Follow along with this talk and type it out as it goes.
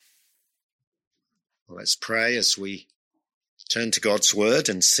Well, let's pray as we turn to God's word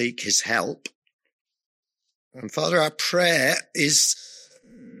and seek his help. And Father, our prayer is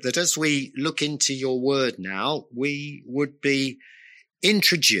that as we look into your word now, we would be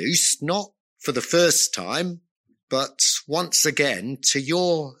introduced, not for the first time, but once again to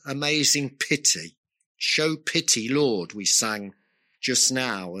your amazing pity. Show pity, Lord, we sang just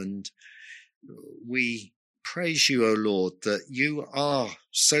now, and we praise you, O Lord, that you are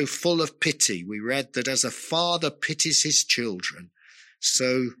so full of pity. We read that as a father pities his children,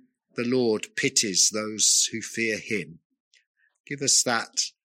 so the Lord pities those who fear him. Give us that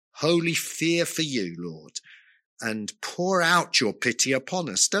holy fear for you, Lord, and pour out your pity upon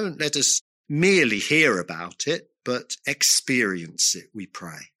us. Don't let us merely hear about it, but experience it, we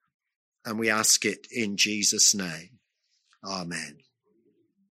pray. And we ask it in Jesus' name. Amen.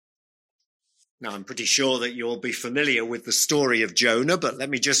 Now, I'm pretty sure that you'll be familiar with the story of Jonah, but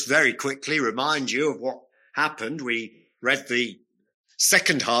let me just very quickly remind you of what happened. We read the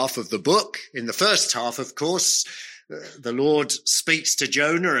second half of the book. In the first half, of course, the Lord speaks to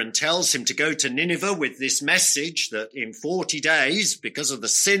Jonah and tells him to go to Nineveh with this message that in 40 days, because of the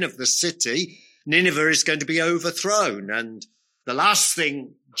sin of the city, Nineveh is going to be overthrown. And the last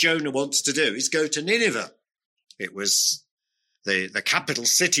thing Jonah wants to do is go to Nineveh. It was the capital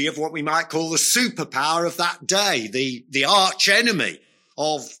city of what we might call the superpower of that day, the arch enemy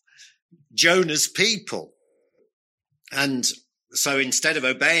of Jonah's people. And so instead of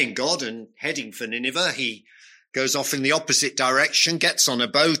obeying God and heading for Nineveh, he goes off in the opposite direction, gets on a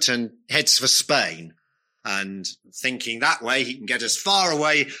boat and heads for Spain, and thinking that way he can get as far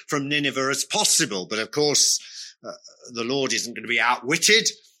away from Nineveh as possible. But of course, the Lord isn't going to be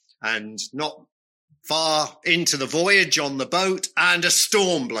outwitted, and not far into the voyage on the boat, and a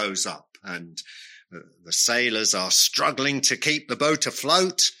storm blows up, and the sailors are struggling to keep the boat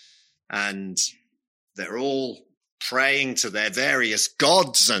afloat, and they're all praying to their various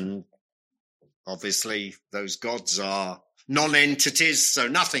gods, and obviously those gods are non-entities, so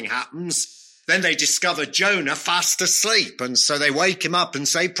nothing happens. Then they discover Jonah fast asleep, and so they wake him up and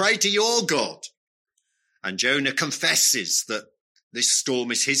say, "Pray to your God." And Jonah confesses that this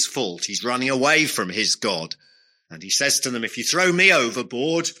storm is his fault. He's running away from his God. And he says to them, "If you throw me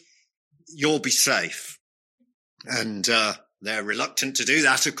overboard, you'll be safe." And they're reluctant to do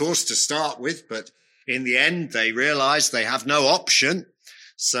that, of course, to start with. But in the end, they realize they have no option.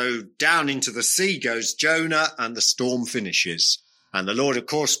 So down into the sea goes Jonah, and the storm finishes. And the Lord, of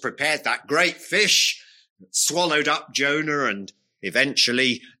course, prepared that great fish that swallowed up Jonah and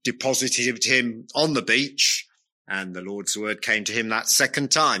eventually deposited him on the beach. And the Lord's word came to him that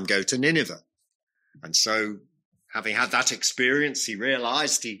second time, go to Nineveh. And so, having had that experience, he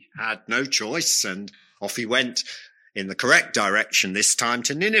realized he had no choice, and off he went in the correct direction, this time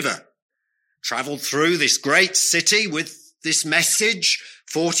to Nineveh. Traveled through this great city with this message,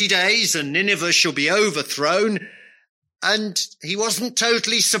 40 days and Nineveh shall be overthrown. And he wasn't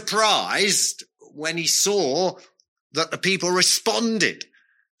totally surprised when he saw that the people responded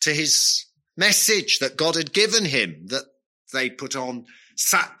to his message that God had given him, that they put on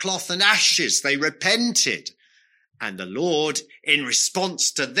sackcloth and ashes, they repented. And the Lord, in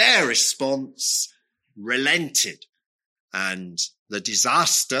response to their response, relented. And the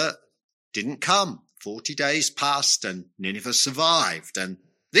disaster didn't come. 40 days passed and Nineveh survived. And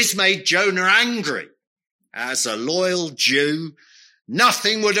this made Jonah angry. As a loyal Jew,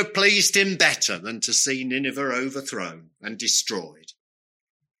 nothing would have pleased him better than to see Nineveh overthrown and destroyed.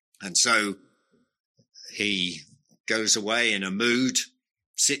 And so he goes away in a mood,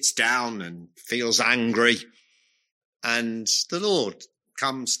 sits down and feels angry. And the Lord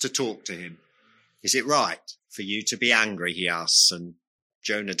comes to talk to him. "Is it right for you to be angry?" he asks. And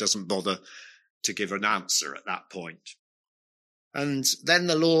Jonah doesn't bother to give an answer at that point. And then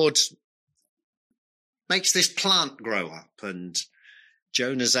the Lord makes this plant grow up, and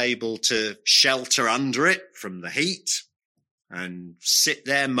Jonah's able to shelter under it from the heat and sit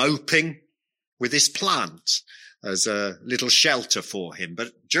there moping with this plant as a little shelter for him.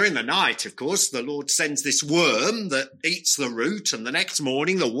 But during the night, of course, the Lord sends this worm that eats the root, and the next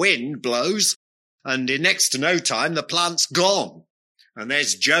morning the wind blows, and in next to no time the plant's gone. And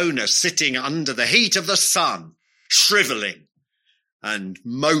there's Jonah sitting under the heat of the sun, shriveling and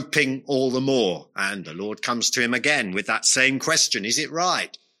moping all the more. And the Lord comes to him again with that same question. "Is it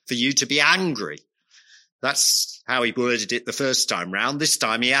right for you to be angry?" That's how he worded it the first time round. This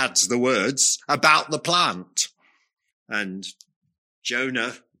time he adds the words about the plant. And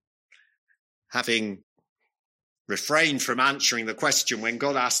Jonah, having refrained from answering the question when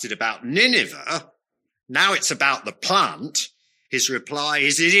God asked it about Nineveh, now it's about the plant. his reply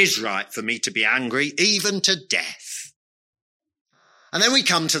is, it is right for me to be angry, even to death. And then we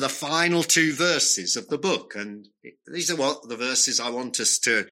come to the final two verses of the book. And these are what the verses I want us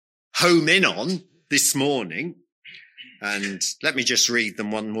to home in on this morning. And let me just read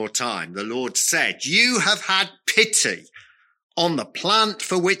them one more time. The Lord said, you have had pity on the plant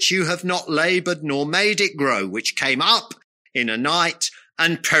for which you have not labored nor made it grow, which came up in a night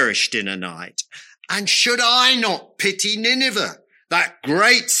and perished in a night. And should I not pity Nineveh, that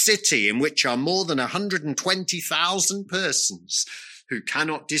great city in which are more than 120,000 persons who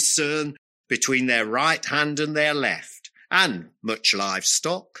cannot discern between their right hand and their left, and much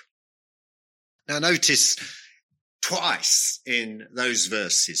livestock? Now notice twice in those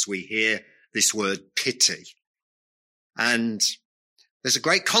verses we hear this word pity. And there's a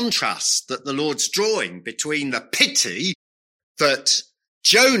great contrast that the Lord's drawing between the pity that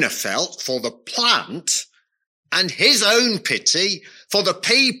Jonah felt for the plant and his own pity for the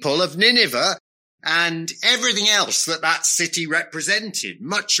people of Nineveh and everything else that city represented,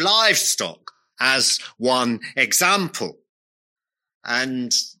 much livestock as one example.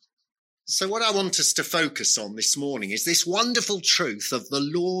 And so what I want us to focus on this morning is this wonderful truth of the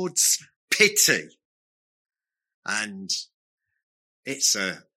Lord's pity. And it's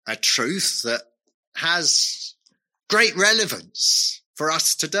a truth that has great relevance for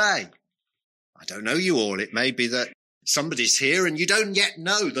us today. I don't know you all. It may be that somebody's here and you don't yet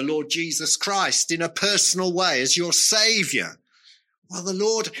know the Lord Jesus Christ in a personal way as your Saviour. Well, the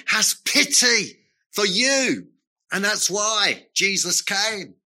Lord has pity for you. And that's why Jesus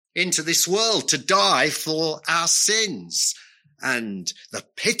came into this world to die for our sins. And the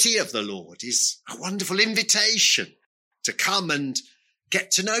pity of the Lord is a wonderful invitation to come and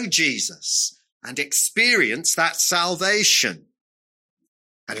get to know Jesus and experience that salvation.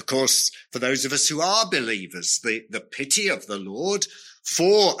 And of course, for those of us who are believers, the pity of the Lord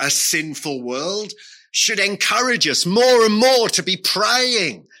for a sinful world should encourage us more and more to be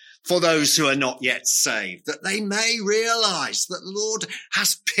praying for those who are not yet saved, that they may realize that the Lord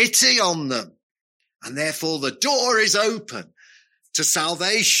has pity on them. And therefore the door is open to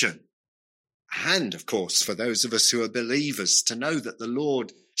salvation. And of course, for those of us who are believers, to know that the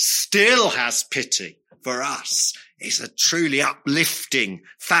Lord still has pity for us is a truly uplifting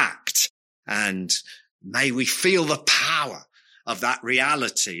fact. And may we feel the power of that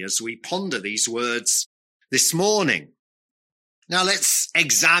reality as we ponder these words this morning. Now let's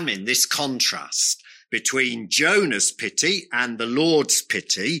examine this contrast between Jonah's pity and the Lord's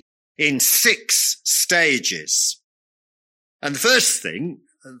pity in 6 stages. And the first thing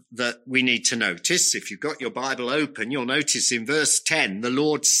that we need to notice, if you've got your Bible open, you'll notice in verse 10, the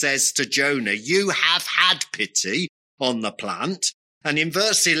Lord says to Jonah, you have had pity on the plant. And in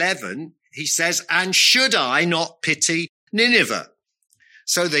verse 11, he says, and should I not pity Nineveh?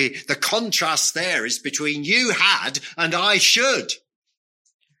 So the contrast there is between you had and I should.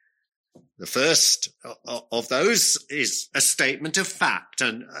 The first of those is a statement of fact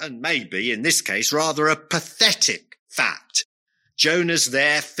and maybe in this case rather a pathetic fact. Jonah's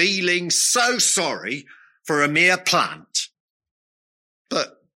there feeling so sorry for a mere plant.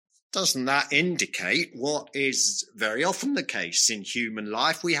 But doesn't that indicate what is very often the case in human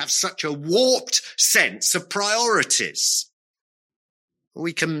life? We have such a warped sense of priorities.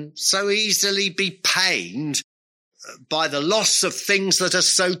 We can so easily be pained by the loss of things that are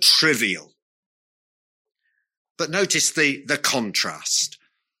so trivial. But notice the contrast,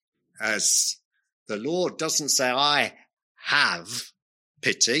 as the Lord doesn't say, I have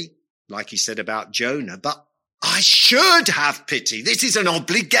pity, like he said about Jonah, but I should have pity. This is an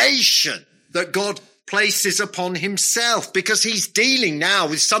obligation that God places upon himself because he's dealing now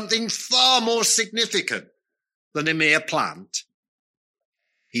with something far more significant than a mere plant.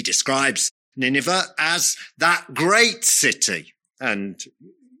 He describes Nineveh as that great city. And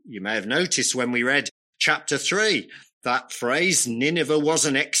you may have noticed when we read chapter 3, that phrase, Nineveh was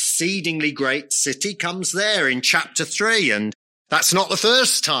an exceedingly great city, comes there in chapter 3. And that's not the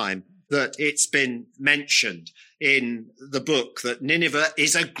first time that it's been mentioned in the book, that Nineveh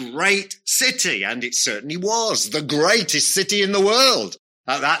is a great city. And it certainly was the greatest city in the world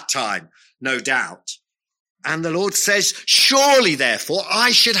at that time, no doubt. And the Lord says, surely, therefore, I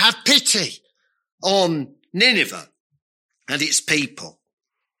should have pity on Nineveh and its people.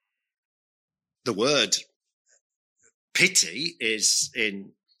 The word pity is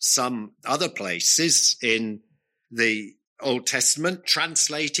in some other places in the Old Testament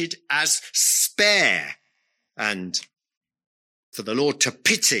translated as spare. And for the Lord to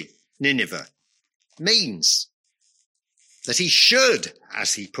pity Nineveh means that he should,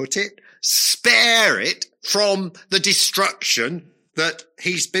 as he put it, spare it from the destruction that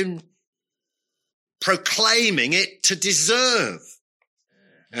he's been proclaiming it to deserve.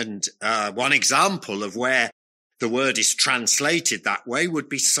 And one example of where the word is translated that way would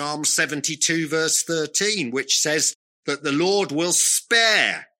be Psalm 72 verse 13, which says that the Lord will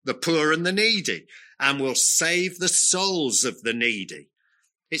spare the poor and the needy and will save the souls of the needy.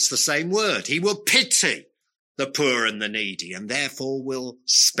 It's the same word. He will pity the poor and the needy and therefore will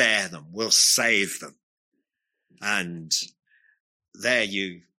spare them, will save them. And there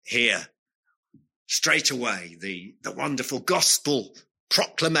you hear straight away the wonderful gospel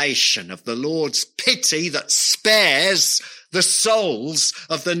proclamation of the Lord's pity that spares the souls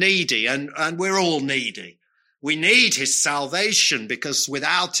of the needy. And we're all needy. We need his salvation because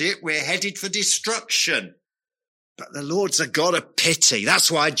without it, we're headed for destruction. But the Lord's a God of pity.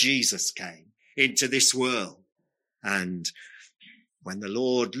 That's why Jesus came into this world. And when the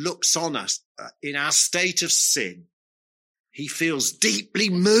Lord looks on us in our state of sin, he feels deeply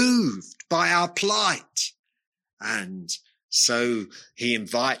moved by our plight. And so he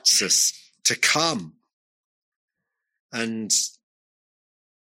invites us to come. And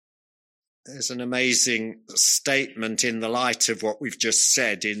there's an amazing statement in the light of what we've just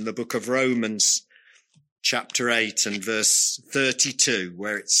said in the book of Romans, chapter 8 and verse 32,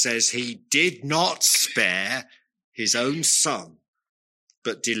 where it says, he did not spare his own son,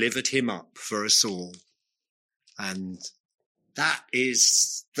 but delivered him up for us all. And that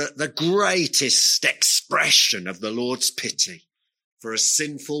is the greatest expression of the Lord's pity for a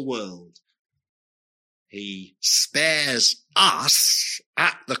sinful world. He spares us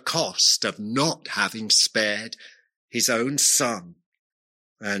at the cost of not having spared his own son.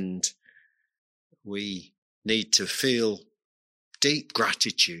 And we need to feel deep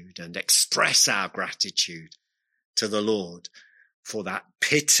gratitude and express our gratitude to the Lord for that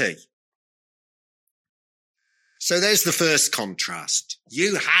pity. So there's the first contrast.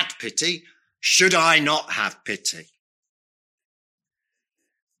 You had pity. Should I not have pity?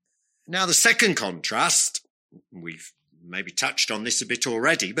 Now, the second contrast, we've maybe touched on this a bit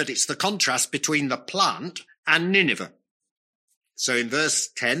already, but it's the contrast between the plant and Nineveh. So in verse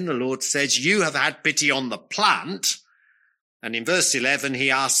 10, the Lord says, you have had pity on the plant. And in verse 11, he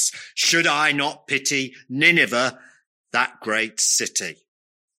asks, should I not pity Nineveh, that great city?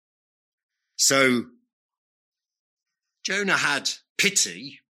 So Jonah had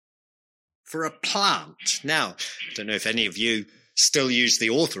pity for a plant. Now, I don't know if any of you still use the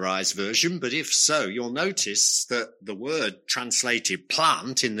authorized version, but if so, you'll notice that the word translated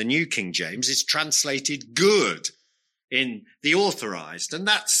plant in the New King James is translated good in the authorized. And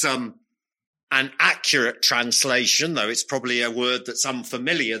that's an accurate translation, though it's probably a word that's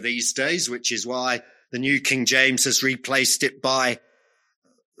unfamiliar these days, which is why the New King James has replaced it by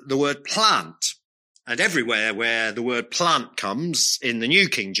the word plant. And everywhere where the word plant comes in the New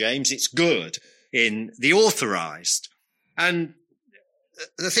King James, it's good in the authorized. And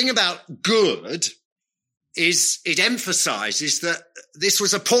the thing about good is it emphasizes that this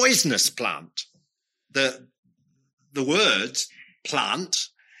was a poisonous plant. The word plant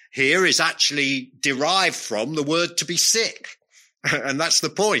here is actually derived from the word to be sick. And that's the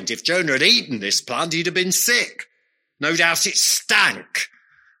point. If Jonah had eaten this plant, he'd have been sick. No doubt it stank.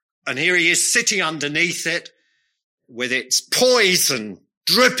 And here he is sitting underneath it with its poison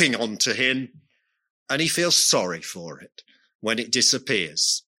dripping onto him, and he feels sorry for it when it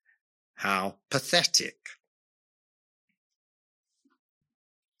disappears. How pathetic.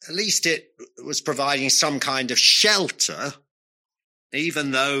 At least it was providing some kind of shelter,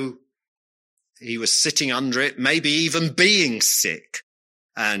 even though he was sitting under it, maybe even being sick,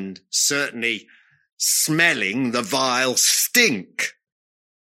 and certainly smelling the vile stink.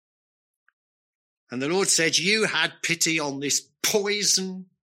 And the Lord said, you had pity on this poison,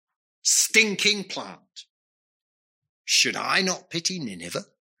 stinking plant. Should I not pity Nineveh,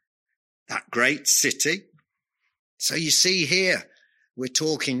 that great city? So you see here, we're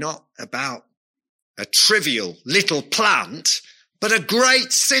talking not about a trivial little plant, but a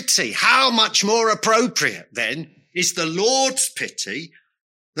great city. How much more appropriate then is the Lord's pity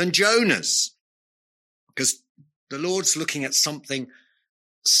than Jonah's? Because the Lord's looking at something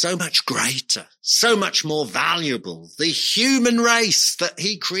so much greater, so much more valuable. The human race that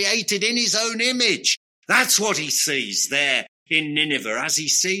he created in his own image. That's what he sees there in Nineveh, as he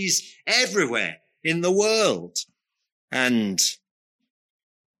sees everywhere in the world. And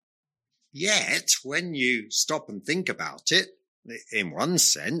yet, when you stop and think about it, in one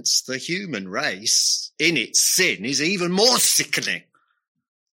sense, the human race in its sin is even more sickening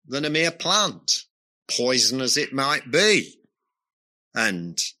than a mere plant, poison as it might be.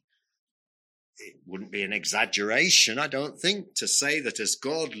 And it wouldn't be an exaggeration, I don't think, to say that as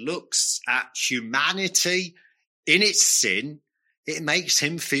God looks at humanity in its sin, it makes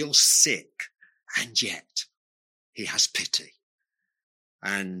him feel sick, and yet he has pity.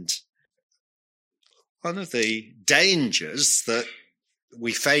 And one of the dangers that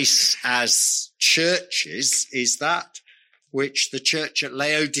we face as churches is that which the church at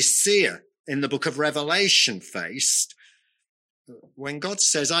Laodicea in the book of Revelation faced, when God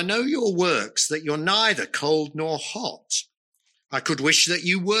says, I know your works, that you're neither cold nor hot. I could wish that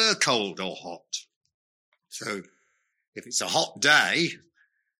you were cold or hot. So if it's a hot day,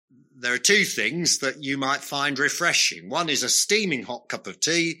 there are two things that you might find refreshing. One is a steaming hot cup of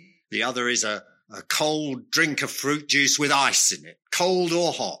tea. The other is a cold drink of fruit juice with ice in it. Cold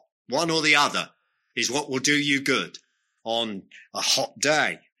or hot, one or the other is what will do you good on a hot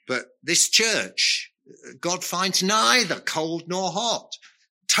day. But this church, God finds neither cold nor hot,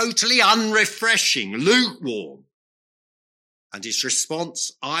 totally unrefreshing, lukewarm. And his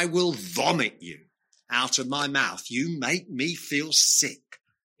response, I will vomit you out of my mouth. You make me feel sick,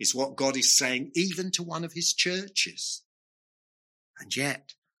 is what God is saying even to one of his churches. And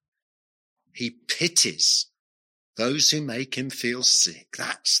yet he pities those who make him feel sick.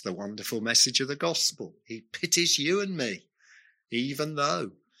 That's the wonderful message of the gospel. He pities you and me, even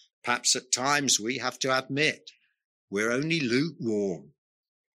though perhaps at times we have to admit we're only lukewarm.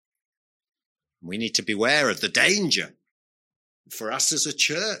 We need to beware of the danger for us as a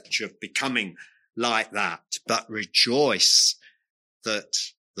church of becoming like that, but rejoice that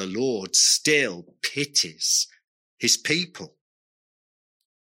the Lord still pities his people.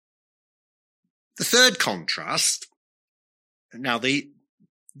 The third contrast, now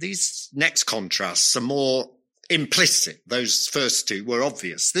these next contrasts are more implicit. Those first two were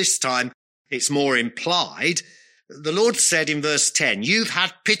obvious. This time it's more implied. The Lord said in verse 10, you've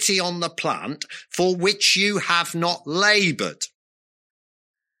had pity on the plant for which you have not labored.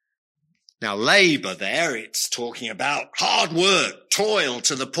 Now, labor there, it's talking about hard work, toil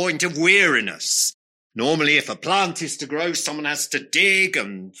to the point of weariness. Normally, if a plant is to grow, someone has to dig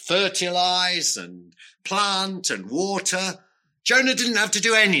and fertilize and plant and water. Jonah didn't have to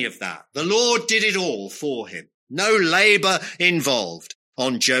do any of that. The Lord did it all for him. No labor involved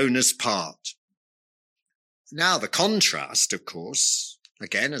on Jonah's part. Now, the contrast, of course,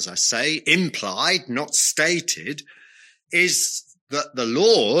 again, as I say, implied, not stated, is that the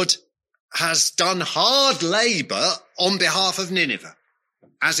Lord has done hard labor on behalf of Nineveh,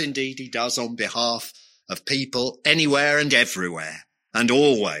 as indeed he does on behalf of people anywhere and everywhere and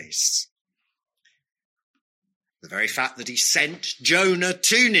always. The very fact that he sent Jonah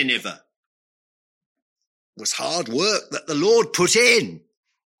to Nineveh was hard work that the Lord put in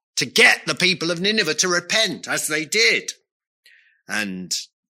to get the people of Nineveh to repent, as they did. And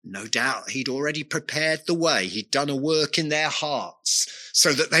no doubt he'd already prepared the way. He'd done a work in their hearts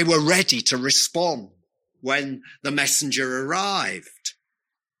so that they were ready to respond when the messenger arrived.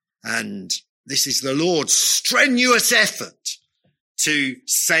 And this is the Lord's strenuous effort to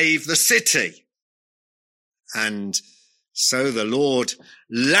save the city. And so the Lord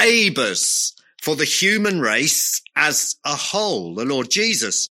labors for the human race as a whole. The Lord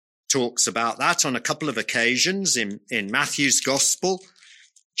Jesus talks about that on a couple of occasions in Matthew's Gospel,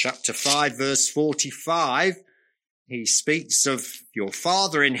 chapter 5, verse 45. He speaks of your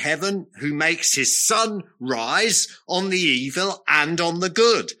Father in heaven who makes his sun rise on the evil and on the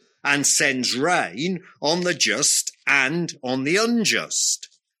good, and sends rain on the just and on the unjust.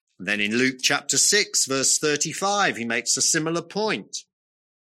 And then in Luke chapter 6, verse 35, he makes a similar point,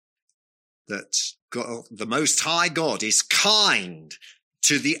 that God, the Most High God, is kind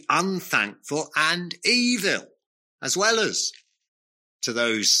to the unthankful and evil, as well as to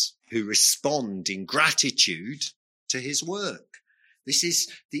those who respond in gratitude to his work. This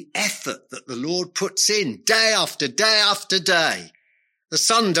is the effort that the Lord puts in day after day after day. The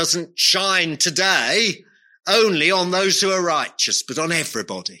sun doesn't shine today only on those who are righteous, but on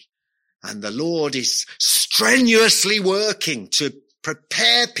everybody. And the Lord is strenuously working to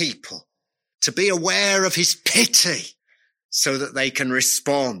prepare people to be aware of his pity so that they can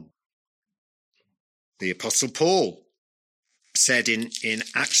respond. The Apostle Paul said in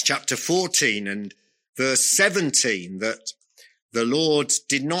Acts chapter 14 and verse 17 that the Lord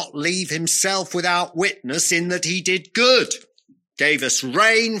did not leave himself without witness in that he did good, gave us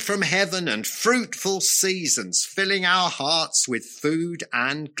rain from heaven and fruitful seasons, filling our hearts with food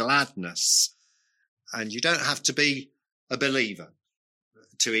and gladness. And you don't have to be a believer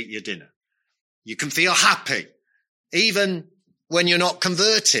to eat your dinner. You can feel happy, even when you're not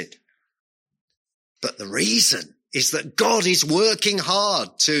converted. But the reason is that God is working hard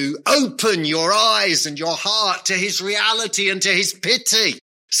to open your eyes and your heart to his reality and to his pity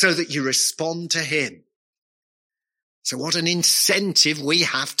so that you respond to him. So what an incentive we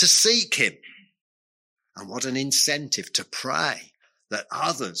have to seek him, and what an incentive to pray that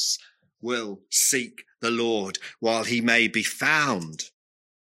others will seek the Lord while he may be found.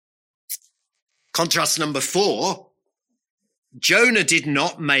 Contrast number 4, Jonah did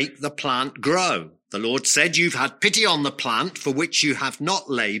not make the plant grow. The Lord said, "You've had pity on the plant for which you have not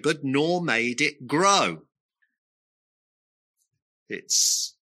labored nor made it grow."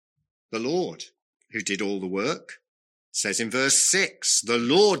 It's the Lord who did all the work. It says in verse 6, "The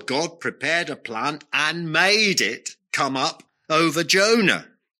Lord God prepared a plant and made it come up over Jonah."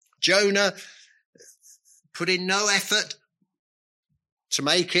 Jonah put in no effort to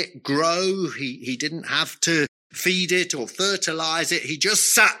make it grow. He didn't have to feed it or fertilize it. He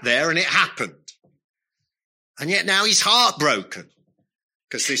just sat there and it happened. And yet now he's heartbroken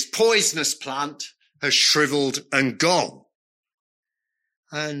because this poisonous plant has shriveled and gone.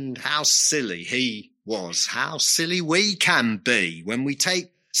 And how silly he was, how silly we can be when we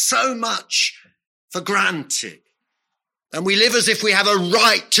take so much for granted and we live as if we have a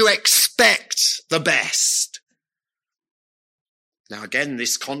right to expect the best. Now again,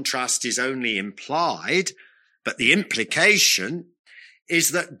 this contrast is only implied, but the implication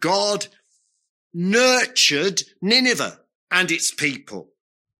is that God nurtured Nineveh and its people,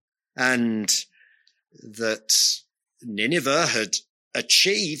 and that Nineveh had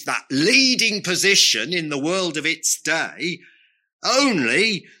achieved that leading position in the world of its day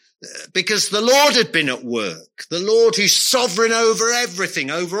only because the Lord had been at work, the Lord who's sovereign over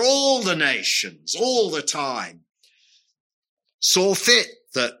everything, over all the nations, all the time, saw fit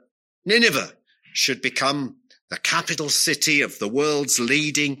that Nineveh should become the capital city of the world's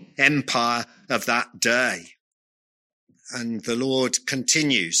leading empire of that day. And the Lord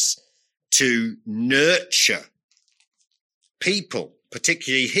continues to nurture people,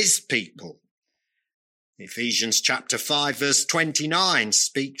 particularly his people. Ephesians chapter 5 verse 29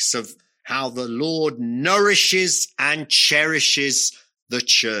 speaks of how the Lord nourishes and cherishes the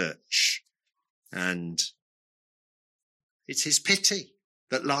church. And it's his pity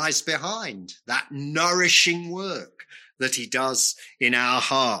that lies behind that nourishing work that he does in our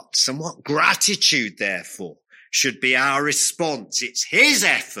hearts. And what gratitude, therefore, should be our response. It's his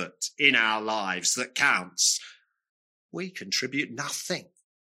effort in our lives that counts. We contribute nothing.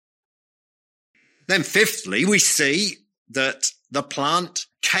 Then fifthly, we see that the plant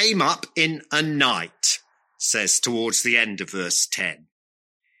came up in a night, says towards the end of verse 10.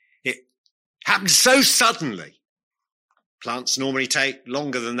 It happened so suddenly. Plants normally take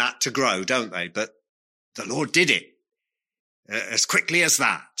longer than that to grow, don't they? But the Lord did it as quickly as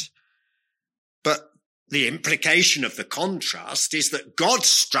that. But the implication of the contrast is that God's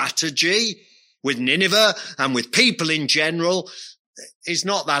strategy with Nineveh and with people in general is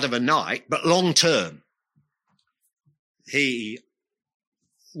not that of a night, but long term. He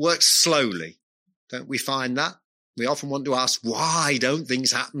works slowly. Don't we find that? We often want to ask, why don't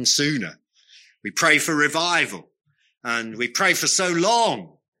things happen sooner? We pray for revival. And we pray for so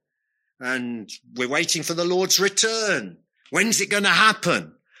long, and we're waiting for the Lord's return. When's it going to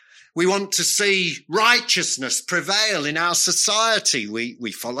happen? We want to see righteousness prevail in our society.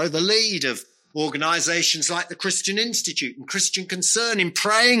 We follow the lead of organizations like the Christian Institute and Christian Concern in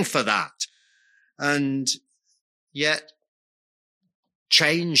praying for that. And yet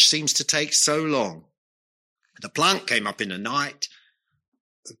change seems to take so long. The plant came up in a night.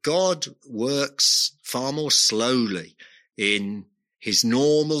 God works far more slowly in his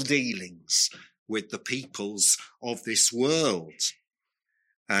normal dealings with the peoples of this world.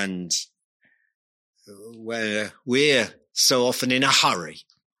 And where we're so often in a hurry,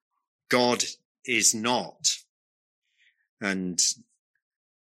 God is not. And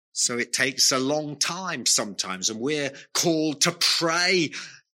so it takes a long time sometimes, and we're called to pray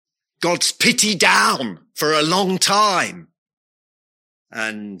God's pity down for a long time.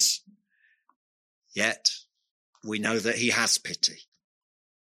 And yet we know that he has pity.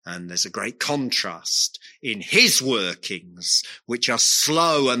 And there's a great contrast in his workings, which are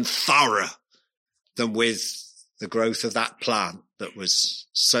slow and thorough, than with the growth of that plant that was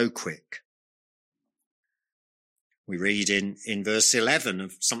so quick. We read in verse 11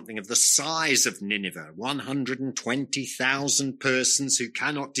 of something of the size of Nineveh, 120,000 persons who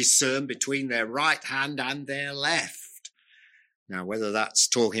cannot discern between their right hand and their left. Now, whether that's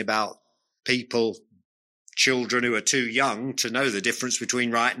talking about people, children who are too young to know the difference between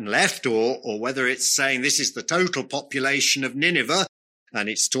right and left, or whether it's saying this is the total population of Nineveh, and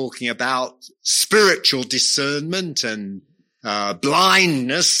it's talking about spiritual discernment and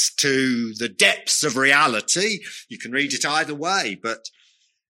blindness to the depths of reality. You can read it either way, but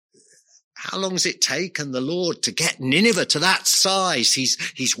how long has it taken the Lord to get Nineveh to that size?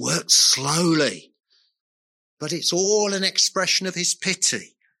 He's worked slowly, but it's all an expression of his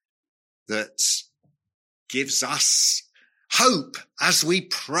pity that gives us hope as we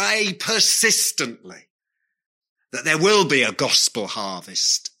pray persistently that there will be a gospel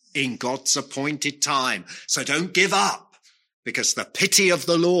harvest in God's appointed time. So don't give up, because the pity of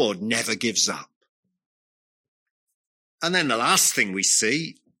the Lord never gives up. And then the last thing we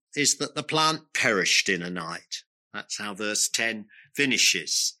see is that the plant perished in a night. That's how verse 10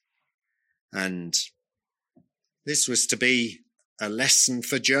 finishes. And this was to be a lesson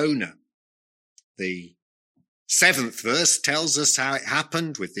for Jonah. The 7th verse tells us how it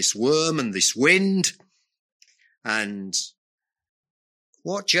happened with this worm and this wind. And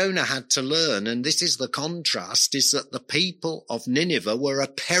what Jonah had to learn, and this is the contrast, is that the people of Nineveh were a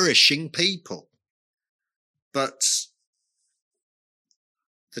perishing people. But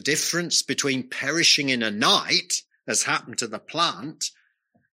the difference between perishing in a night, as happened to the plant,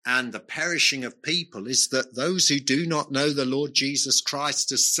 and the perishing of people is that those who do not know the Lord Jesus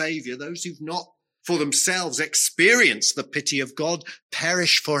Christ as Saviour, those who've not for themselves experienced the pity of God,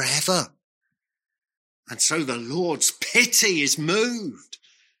 perish forever. And so the Lord's pity is moved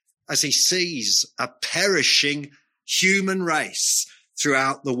as he sees a perishing human race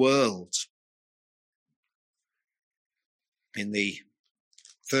throughout the world. In the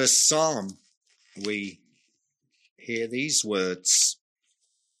first Psalm, we hear these words: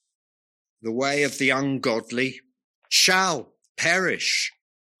 the way of the ungodly shall perish.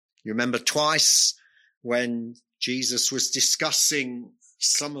 You remember twice when Jesus was discussing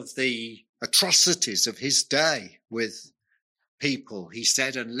some of the atrocities of his day with people, he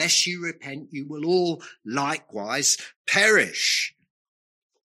said, unless you repent, you will all likewise perish.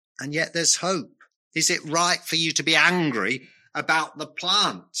 And yet there's hope. Is it right for you to be angry about the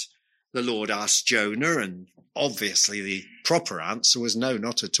plant? The Lord asked Jonah, and obviously the proper answer was no,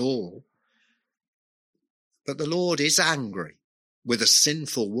 not at all. But the Lord is angry with a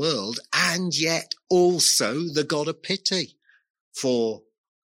sinful world, and yet also the God of pity for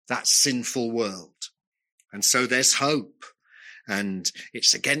that sinful world. And so there's hope. And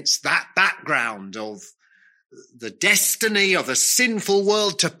it's against that background of the destiny of a sinful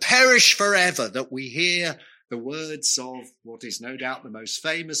world to perish forever that we hear the words of what is no doubt the most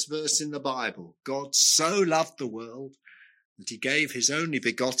famous verse in the Bible. God so loved the world that he gave his only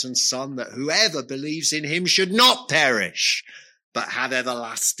begotten Son, that whoever believes in him should not perish, but have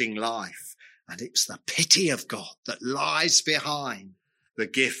everlasting life. And it's the pity of God that lies behind the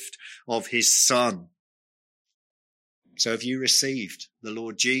gift of his Son. So have you received the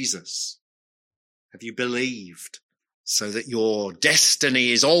Lord Jesus? Have you believed so that your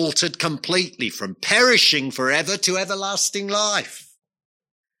destiny is altered completely from perishing forever to everlasting life?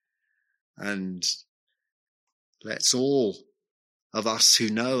 And let's all of us who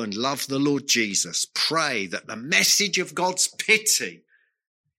know and love the Lord Jesus pray that the message of God's pity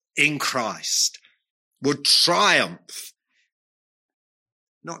in Christ would triumph,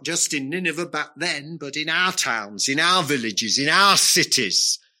 not just in Nineveh back then, but in our towns, in our villages, in our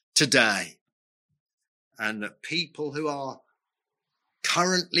cities today. And that people who are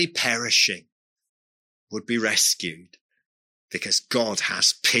currently perishing would be rescued, because God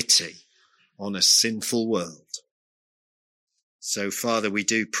has pity on a sinful world. So, Father, we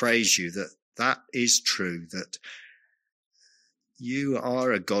do praise you that that is true, that you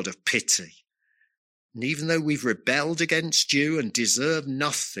are a God of pity. And even though we've rebelled against you and deserve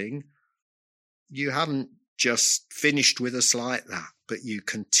nothing, you haven't just finished with us like that, but you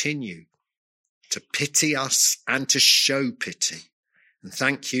continue to pity us and to show pity. And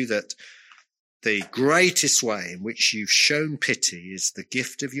thank you that the greatest way in which you've shown pity is the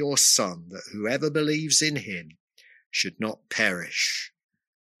gift of your Son, that whoever believes in him should not perish,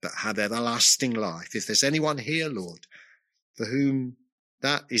 but have everlasting life. If there's anyone here, Lord, for whom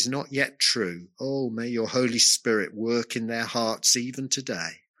that is not yet true, oh, may your Holy Spirit work in their hearts even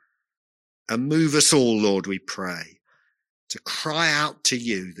today. And move us all, Lord, we pray, to cry out to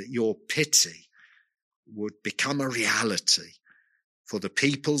you that your pity would become a reality for the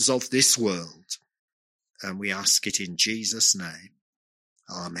peoples of this world. And we ask it in Jesus' name.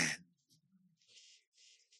 Amen.